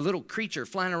a little creature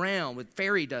flying around with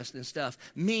fairy dust and stuff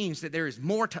means that there is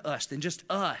more to us than just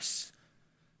us.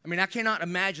 I mean, I cannot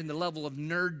imagine the level of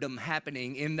nerddom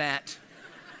happening in that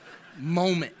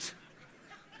moment.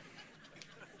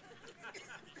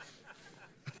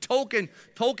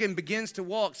 Tolkien begins to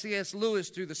walk C.S. Lewis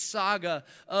through the saga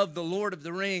of the Lord of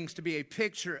the Rings to be a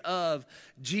picture of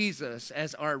Jesus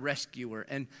as our rescuer.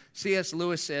 And C.S.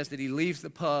 Lewis says that he leaves the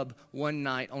pub one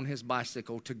night on his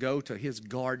bicycle to go to his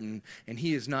garden, and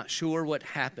he is not sure what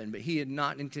happened, but he had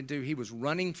not intended to. He was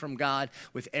running from God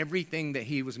with everything that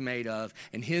he was made of.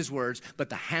 And his words, "But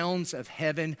the hounds of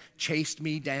heaven chased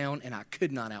me down, and I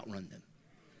could not outrun them."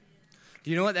 Do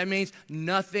you know what that means?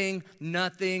 Nothing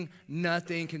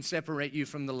can separate you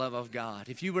from the love of God.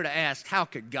 If you were to ask, how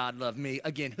could God love me?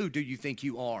 Again, who do you think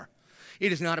you are?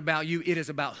 It is not about you. It is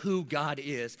about who God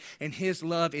is. And his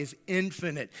love is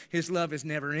infinite. His love is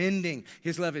never ending.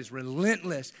 His love is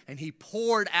relentless. And he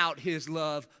poured out his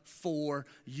love for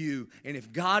you. And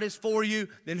if God is for you,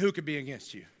 then who could be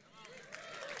against you?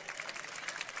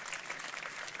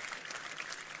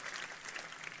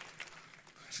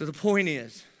 So the point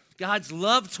is, God's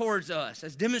love towards us,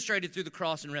 as demonstrated through the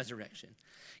cross and resurrection,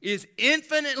 is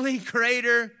infinitely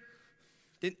greater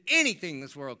than anything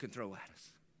this world can throw at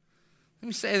us. Let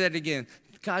me say that again.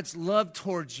 God's love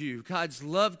towards you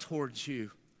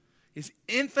is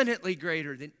infinitely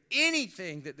greater than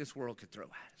anything that this world could throw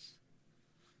at us.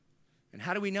 And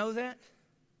how do we know that?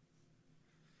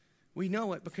 We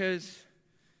know it because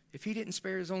if he didn't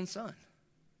spare his own son,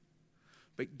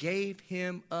 but gave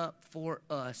him up for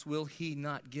us, will he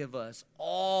not give us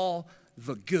all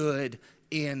the good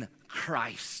in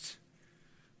Christ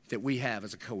that we have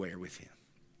as a co-heir with him?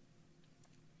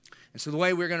 And so the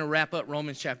way we're going to wrap up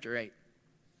Romans chapter 8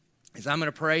 is I'm going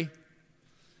to pray,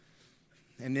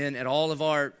 and then at all of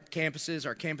our campuses,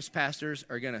 our campus pastors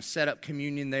are going to set up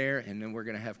communion there, and then we're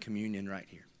going to have communion right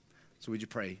here. So would you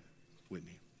pray with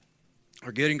me?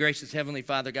 Our good and gracious Heavenly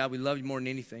Father, God, we love you more than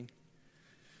anything.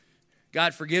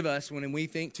 God, forgive us when we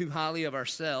think too highly of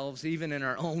ourselves, even in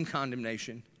our own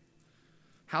condemnation.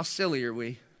 How silly are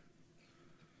we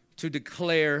to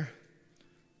declare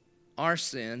our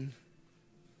sin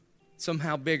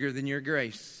somehow bigger than your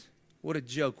grace? What a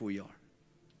joke we are.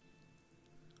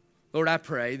 Lord, I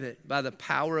pray that by the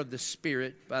power of the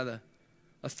Spirit, by the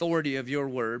authority of your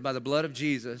word, by the blood of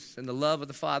Jesus and the love of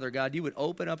the Father, God, you would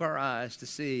open up our eyes to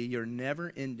see your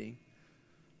never-ending,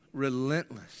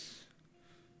 relentless,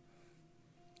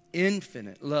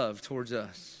 infinite love towards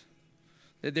us.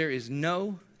 That there is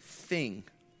no thing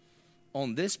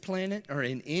on this planet or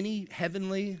in any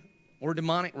heavenly or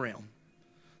demonic realm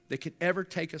that could ever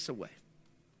take us away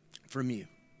from you.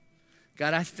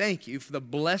 God, I thank you for the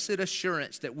blessed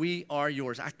assurance that we are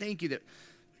yours. I thank you that,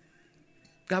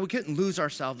 God, we couldn't lose our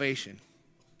salvation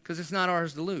because it's not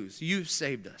ours to lose. You've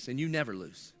saved us and you never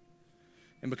lose.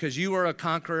 And because you are a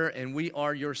conqueror and we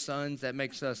are your sons, that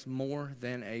makes us more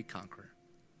than a conqueror.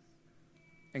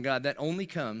 And God, that only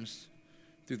comes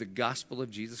through the gospel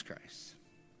of Jesus Christ.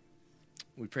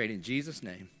 We prayed in Jesus'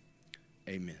 name,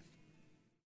 amen.